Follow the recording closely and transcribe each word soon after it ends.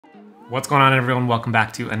What's going on, everyone? Welcome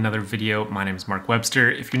back to another video. My name is Marc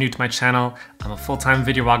Webster. If you're new to my channel, I'm a full-time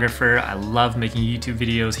videographer. I love making YouTube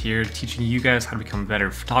videos here, teaching you guys how to become a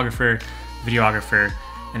better photographer, videographer,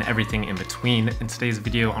 and everything in between. In today's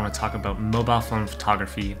video, I want to talk about mobile phone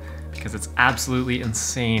photography because it's absolutely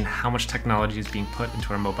insane how much technology is being put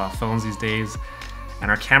into our mobile phones these days.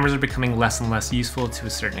 And our cameras are becoming less and less useful to a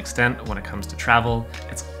certain extent when it comes to travel.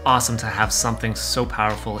 It's awesome to have something so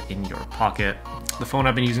powerful in your pocket. The phone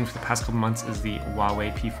I've been using for the past couple months is the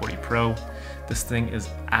Huawei P40 Pro. This thing is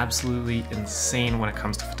absolutely insane when it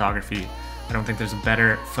comes to photography. I don't think there's a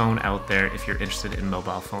better phone out there if you're interested in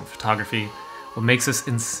mobile phone photography. What makes this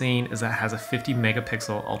insane is that it has a 50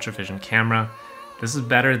 megapixel ultra vision camera. This is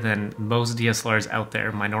better than most DSLRs out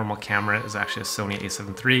there. My normal camera is actually a Sony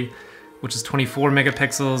a7 III, which is 24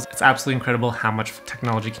 megapixels. It's absolutely incredible how much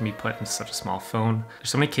technology can be put into such a small phone.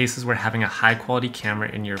 There's so many cases where having a high quality camera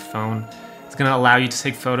in your phone is gonna allow you to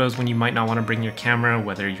take photos when you might not wanna bring your camera,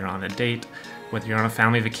 whether you're on a date, whether you're on a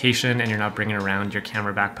family vacation and you're not bringing around your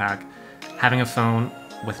camera backpack. Having a phone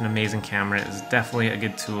with an amazing camera is definitely a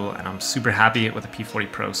good tool, and I'm super happy with the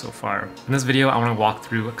P40 Pro so far. In this video, I wanna walk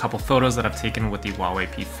through a couple photos that I've taken with the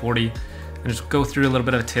Huawei P40 and just go through a little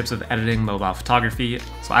bit of tips of editing mobile photography.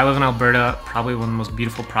 So I live in Alberta, probably one of the most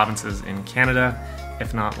beautiful provinces in Canada,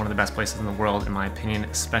 if not one of the best places in the world in my opinion,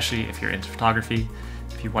 especially if you're into photography.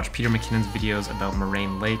 If you watch Peter McKinnon's videos about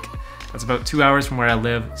Moraine Lake, that's about 2 hours from where I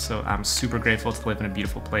live, so I'm super grateful to live in a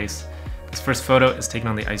beautiful place. This first photo is taken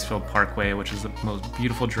on the Icefield Parkway, which is the most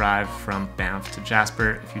beautiful drive from Banff to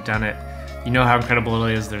Jasper. If you've done it, you know how incredible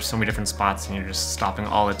it is. There's so many different spots and you're just stopping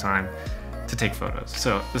all the time to take photos.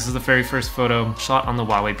 So this is the very first photo shot on the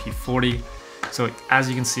Huawei P40. So as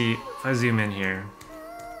you can see, if I zoom in here,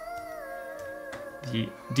 the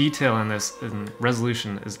detail in this and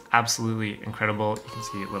resolution is absolutely incredible. You can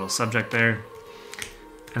see a little subject there.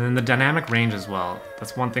 And then the dynamic range as well.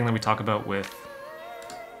 That's one thing that we talk about with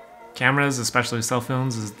cameras, especially cell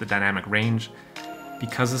phones, is the dynamic range.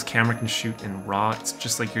 Because this camera can shoot in RAW, it's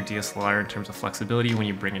just like your DSLR in terms of flexibility when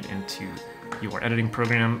you bring it into your editing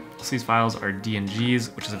program. So these files are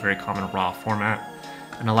DNGs, which is a very common RAW format,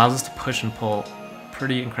 and allows us to push and pull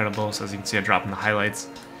pretty incredible. So as you can see, I drop in the highlights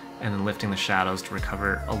and then lifting the shadows to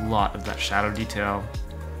recover a lot of that shadow detail.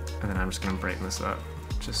 And then I'm just gonna brighten this up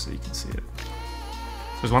just so you can see it.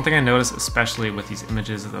 So there's one thing I noticed, especially with these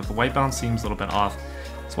images, is that the white balance seems a little bit off.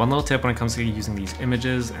 So one little tip when it comes to using these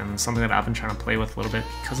images, and something that I've been trying to play with a little bit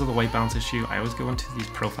because of the white balance issue, I always go into these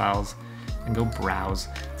profiles and go browse.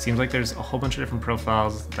 It seems like there's a whole bunch of different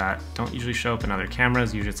profiles that don't usually show up in other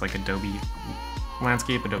cameras. Usually it's like Adobe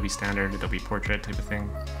Landscape, Adobe Standard, Adobe Portrait type of thing.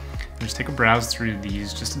 And just take a browse through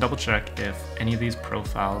these just to double check if any of these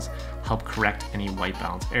profiles help correct any white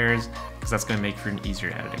balance errors, because that's going to make for an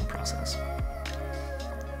easier editing process.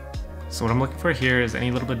 So what I'm looking for here is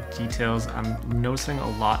any little bit of details. I'm noticing a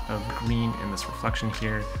lot of green in this reflection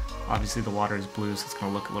here. Obviously the water is blue, so it's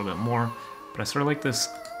going to look a little bit more, but I sort of like this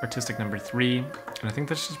artistic number 3, and I think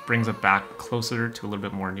this just brings it back closer to a little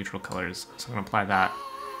bit more neutral colors. So I'm going to apply that,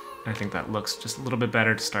 and I think that looks just a little bit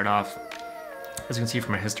better to start off. As you can see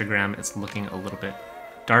from my histogram, it's looking a little bit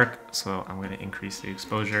dark, so I'm going to increase the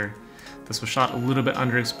exposure. This was shot a little bit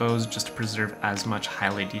underexposed just to preserve as much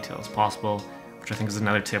highlight detail as possible, which I think is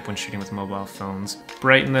another tip when shooting with mobile phones.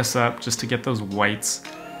 Brighten this up just to get those whites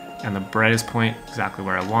and the brightest point exactly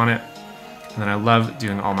where I want it. And then I love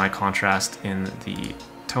doing all my contrast in the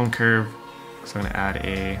tone curve. So I'm gonna add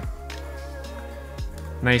a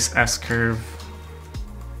nice S curve.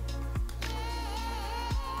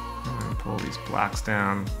 And then pull these blacks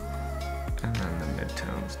down, and then the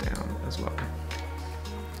midtones down as well.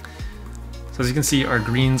 So as you can see, our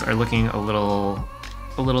greens are looking a little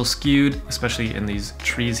skewed, especially in these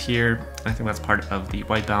trees here. I think that's part of the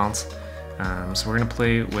white balance. So we're gonna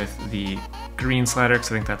play with the green slider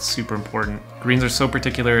because I think that's super important. Greens are so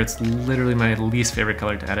particular, it's literally my least favorite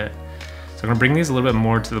color to edit. So I'm gonna bring these a little bit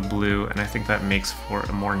more to the blue, and I think that makes for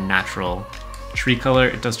a more natural tree color.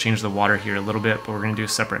 It does change the water here a little bit, but we're gonna do a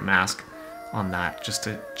separate mask on that just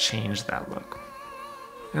to change that look.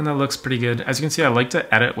 And that looks pretty good. As you can see, I like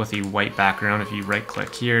to edit with a white background. If you right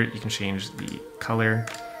click here, you can change the color.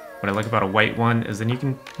 What I like about a white one is then you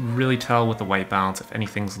can really tell with the white balance if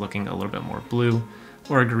anything's looking a little bit more blue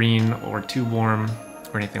or green or too warm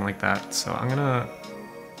or anything like that. So I'm gonna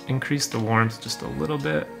increase the warmth just a little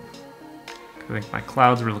bit. I think my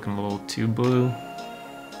clouds were looking a little too blue.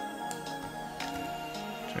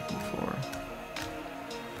 Check before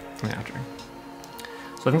and after.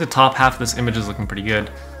 So I think the top half of this image is looking pretty good.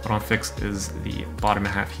 What I want to fix is the bottom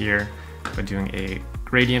half here by doing a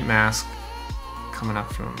gradient mask coming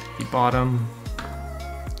up from the bottom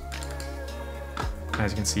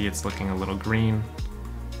As you can see, it's looking a little green.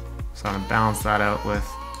 So I'm gonna balance that out with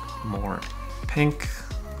more pink.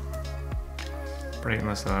 Brighten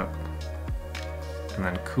this up. And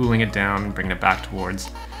then cooling it down and bringing it back towards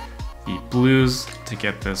the blues to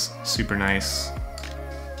get this super nice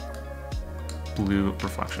blue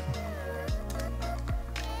reflection.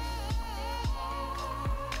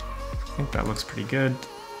 I think that looks pretty good.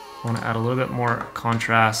 I want to add a little bit more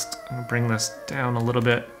contrast. I'm going to bring this down a little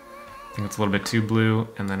bit. I think it's a little bit too blue,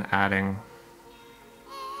 and then adding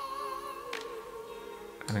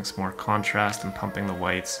some more contrast and pumping the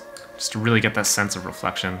whites just to really get that sense of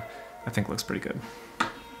reflection. I think looks pretty good.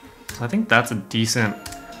 So I think that's a decent,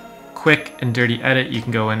 quick and dirty edit. You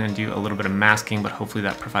can go in and do a little bit of masking, but hopefully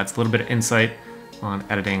that provides a little bit of insight on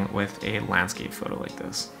editing with a landscape photo like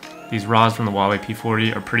this. These RAWs from the Huawei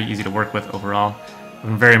P40 are pretty easy to work with overall.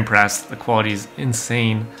 I'm very impressed. The quality is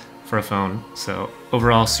insane for a phone. So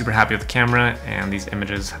overall, super happy with the camera, and these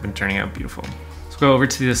images have been turning out beautiful. So go over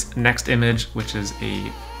to this next image, which is a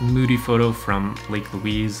moody photo from Lake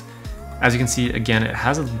Louise. As you can see, again, it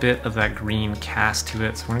has a bit of that green cast to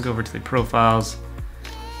it. So we're gonna go over to the profiles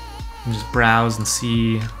and just browse and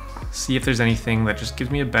see if there's anything that just gives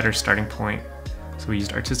me a better starting point. So we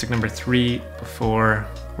used artistic number 3 before.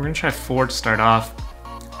 We're gonna try 4 to start off.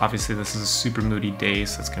 Obviously this is a super moody day,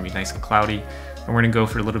 so it's gonna be nice and cloudy. And we're gonna go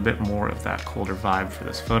for a little bit more of that colder vibe for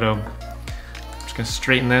this photo. I'm just gonna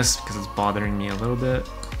straighten this because it's bothering me a little bit.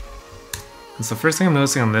 And so first thing I'm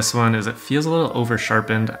noticing on this one is it feels a little over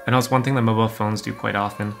sharpened. I know it's one thing that mobile phones do quite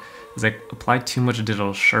often, is they apply too much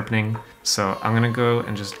digital sharpening. So I'm gonna go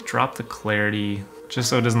and just drop the clarity just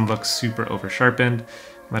so it doesn't look super over sharpened.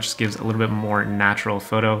 That just gives a little bit more natural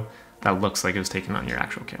photo that looks like it was taken on your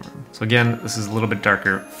actual camera. So again, this is a little bit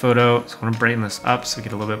darker photo, so I'm gonna brighten this up so we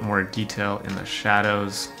get a little bit more detail in the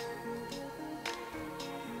shadows.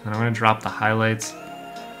 And I'm gonna drop the highlights,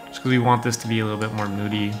 just because we want this to be a little bit more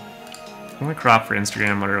moody. I'm gonna crop for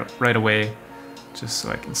Instagram right away, just so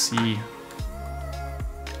I can see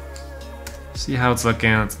how it's looking.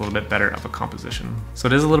 It's a little bit better of a composition. So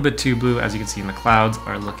it is a little bit too blue, as you can see, in the clouds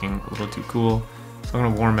are looking a little too cool. So I'm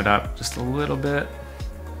gonna warm it up just a little bit.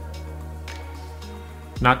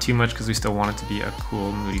 Not too much because we still want it to be a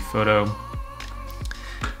cool, moody photo.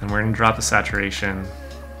 And we're gonna drop the saturation.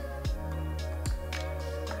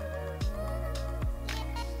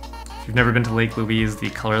 If you've never been to Lake Louise,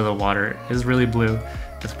 the color of the water is really blue.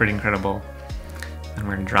 It's pretty incredible. And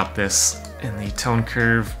we're gonna drop this in the tone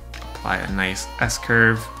curve, apply a nice S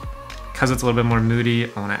curve. Because it's a little bit more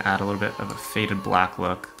moody, I wanna add a little bit of a faded black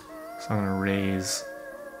look. So I'm gonna raise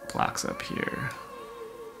blacks up here.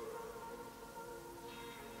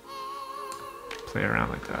 Play around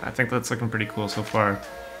like that. I think that's looking pretty cool so far.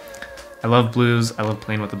 I love blues. I love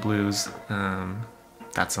playing with the blues.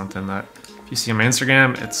 That's something that if you see on my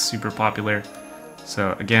Instagram, it's super popular.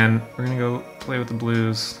 So again, we're gonna go play with the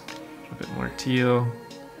blues, a bit more teal.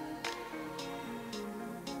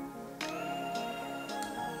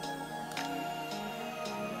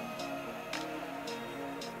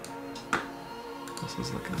 This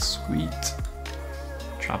is looking sweet.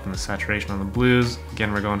 Dropping the saturation on the blues.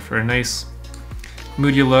 Again, we're going for a nice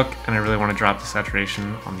moody look, and I really want to drop the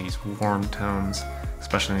saturation on these warm tones,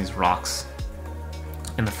 especially in these rocks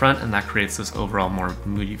in the front, and that creates this overall more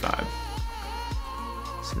moody vibe.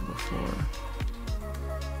 See before.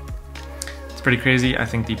 It's pretty crazy. I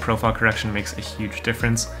think the profile correction makes a huge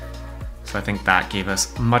difference. So I think that gave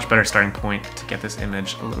us a much better starting point to get this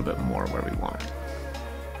image a little bit more where we want it.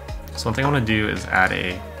 So one thing I want to do is add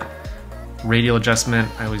a radial adjustment.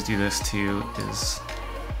 I always do this too, is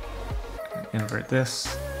invert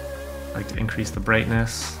this. I like to increase the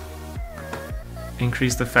brightness,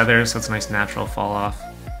 increase the feather so it's a nice natural fall off,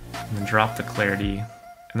 and then drop the clarity.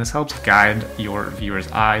 And this helps guide your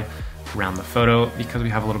viewer's eye around the photo because we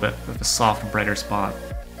have a little bit of a soft, brighter spot.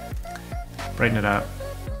 Brighten it up,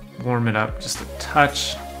 warm it up just a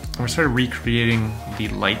touch, and we're sort of recreating the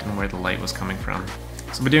light and where the light was coming from.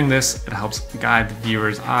 So by doing this, it helps guide the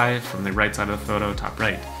viewer's eye from the right side of the photo, top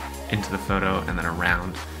right, into the photo, and then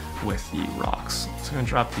around with the rocks. So I'm gonna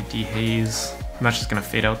drop the dehaze, and that's just gonna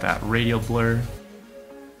fade out that radial blur,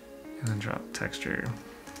 and then drop texture.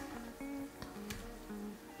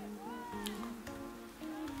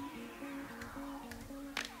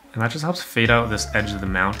 And that just helps fade out this edge of the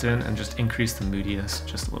mountain and just increase the moodiness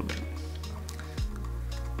just a little bit.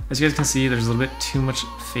 As you guys can see, there's a little bit too much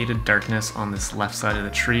faded darkness on this left side of the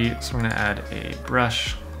tree, so I'm gonna add a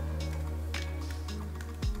brush.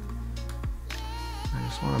 I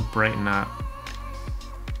just wanna brighten up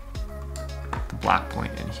the black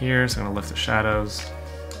point in here, so I'm gonna lift the shadows.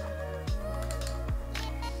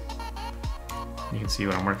 You can see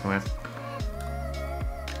what I'm working with.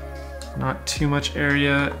 Not too much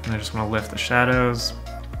area, and I just want to lift the shadows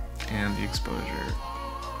and the exposure.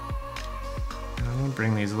 And I'm going to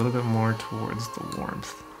bring these a little bit more towards the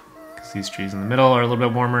warmth, because these trees in the middle are a little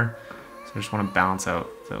bit warmer, so I just want to balance out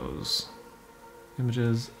those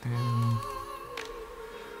images and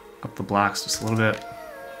up the blacks just a little bit.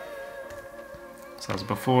 So that was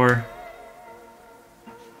before,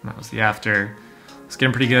 and that was the after. It's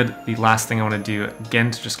getting pretty good. The last thing I want to do,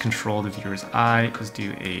 again, to just control the viewer's eye, is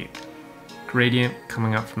do a gradient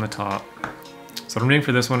coming up from the top. So what I'm doing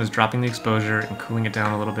for this one is dropping the exposure and cooling it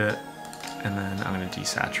down a little bit, and then I'm going to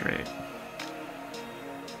desaturate.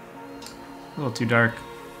 A little too dark.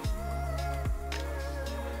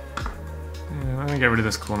 And I'm going to get rid of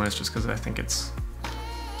this coolness just because I think it's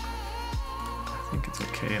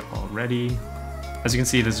okay already. As you can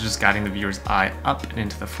see, this is just guiding the viewer's eye up and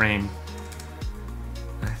into the frame.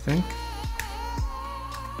 I think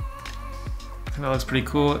that looks pretty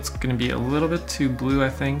cool. It's going to be a little bit too blue, I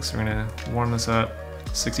think, so we're going to warm this up.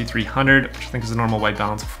 6300, which I think is the normal white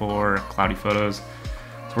balance for cloudy photos.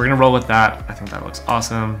 So we're going to roll with that. I think that looks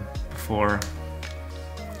awesome before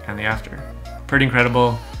and the after. Pretty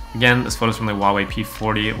incredible. Again, this photo is from the Huawei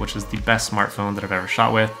P40, which is the best smartphone that I've ever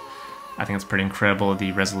shot with. I think it's pretty incredible,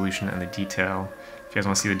 the resolution and the detail. If you guys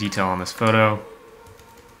want to see the detail on this photo,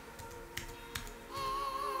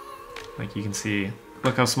 like you can see,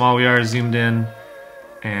 look how small we are zoomed in,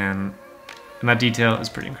 and that detail is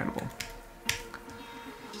pretty incredible.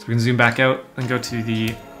 So we can zoom back out and go to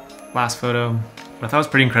the last photo. What I thought was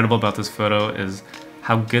pretty incredible about this photo is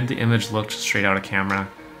how good the image looked straight out of camera.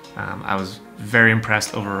 I was very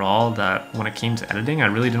impressed overall that when it came to editing, I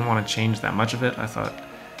really didn't want to change that much of it. I thought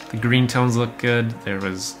the green tones looked good, there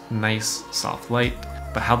was nice soft light,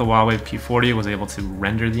 but how the Huawei P40 was able to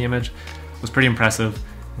render the image was pretty impressive.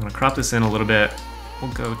 I'm going to crop this in a little bit.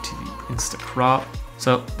 We'll go to the Insta Crop.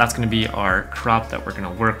 So that's going to be our crop that we're going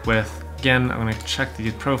to work with. Again, I'm going to check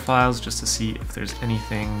the profiles just to see if there's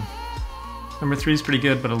anything. Number 3 is pretty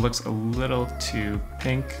good, but it looks a little too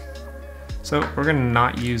pink. So we're going to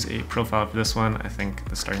not use a profile for this one. I think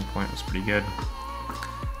the starting point was pretty good.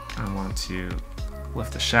 I want to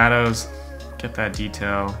lift the shadows, get that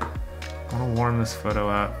detail. I want to warm this photo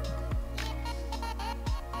up.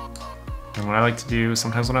 And what I like to do,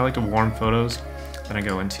 sometimes when I like to warm photos, then I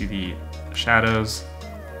go into the shadows,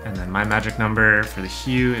 and then my magic number for the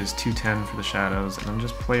hue is 210 for the shadows, and then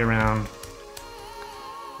just play around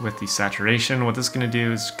with the saturation. What this is going to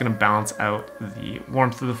do is going to balance out the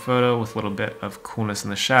warmth of the photo with a little bit of coolness in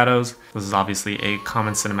the shadows. This is obviously a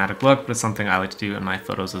common cinematic look, but it's something I like to do in my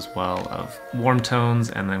photos as well, of warm tones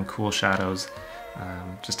and then cool shadows,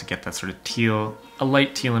 just to get that sort of teal, a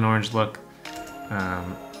light teal and orange look.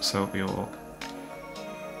 So we'll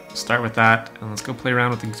start with that, and let's go play around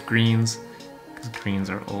with these greens, because greens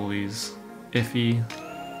are always iffy.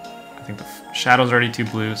 I think the shadow's already too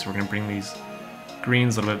blue, so we're going to bring these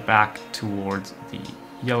greens a little bit back towards the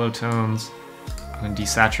yellow tones. I'm going to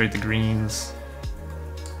desaturate the greens,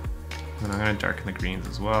 and I'm going to darken the greens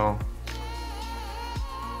as well.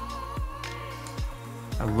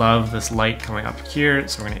 I love this light coming up here,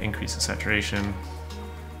 so we're going to increase the saturation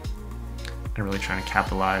and really trying to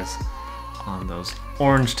capitalize on those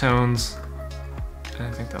orange tones. And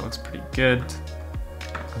I think that looks pretty good.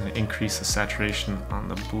 I'm going to increase the saturation on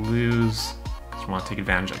the blues, because we want to take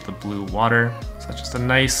advantage of the blue water. So that's just a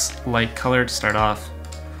nice light color to start off.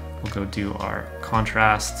 We'll go do our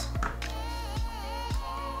contrast.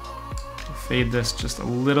 We'll fade this just a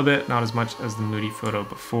little bit, not as much as the moody photo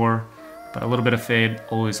before, but a little bit of fade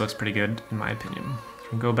always looks pretty good in my opinion. So we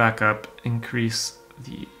can go back up, increase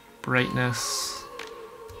the brightness,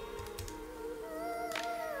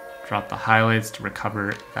 drop the highlights to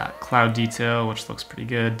recover that cloud detail, which looks pretty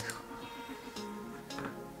good,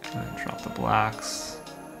 and then drop the blacks.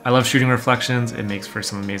 I love shooting reflections. It makes for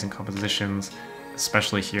some amazing compositions,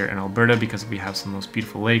 especially here in Alberta because we have some of the most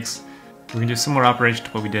beautiful lakes. We're going to do a similar operation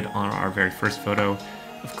to what we did on our very first photo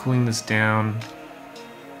of cooling this down,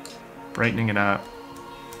 brightening it up.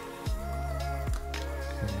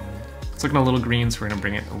 It's looking a little green, so we're going to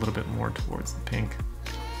bring it a little bit more towards the pink.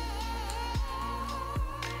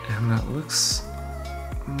 And that looks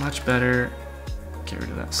much better. Get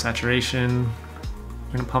rid of that saturation.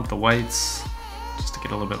 We're going to pump the whites just to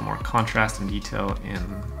get a little bit more contrast and detail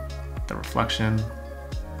in the reflection.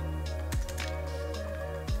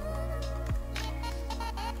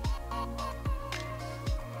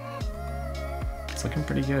 It's looking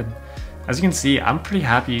pretty good. As you can see, I'm pretty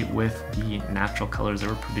happy with the natural colors that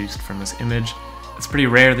were produced from this image. It's pretty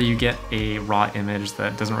rare that you get a raw image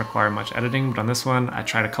that doesn't require much editing, but on this one, I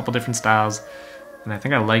tried a couple different styles. And I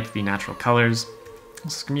think I like the natural colors.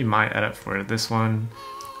 This is gonna be my edit for this one.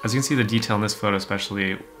 As you can see, the detail in this photo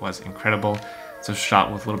especially was incredible. It's a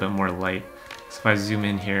shot with a little bit more light. So if I zoom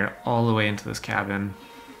in here all the way into this cabin,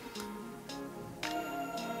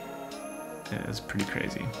 it is pretty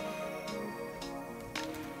crazy.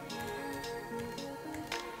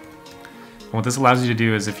 And what this allows you to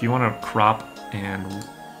do is if you want to crop and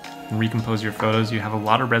recompose your photos, you have a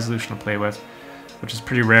lot of resolution to play with, which is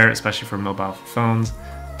pretty rare, especially for mobile phones.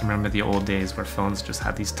 I remember the old days where phones just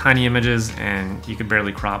had these tiny images and you could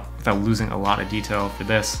barely crop without losing a lot of detail. For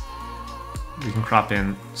this, we can crop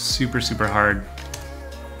in super, super hard.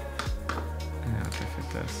 And if I fit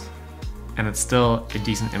this, and it's still a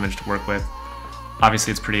decent image to work with.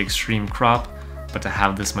 Obviously, it's pretty extreme crop, but to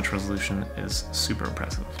have this much resolution is super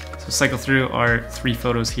impressive. So cycle through our 3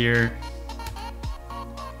 photos here.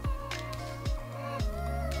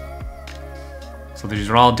 So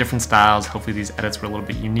these are all different styles. Hopefully these edits were a little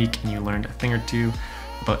bit unique and you learned a thing or two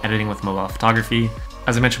about editing with mobile photography.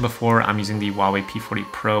 As I mentioned before, I'm using the Huawei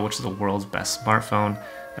P40 Pro, which is the world's best smartphone.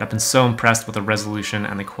 And I've been so impressed with the resolution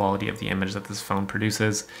and the quality of the image that this phone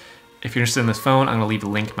produces. If you're interested in this phone, I'm gonna leave a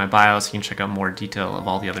link in my bio so you can check out more detail of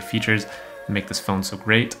all the other features that make this phone so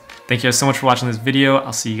great. Thank you guys so much for watching this video.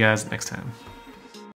 I'll see you guys next time.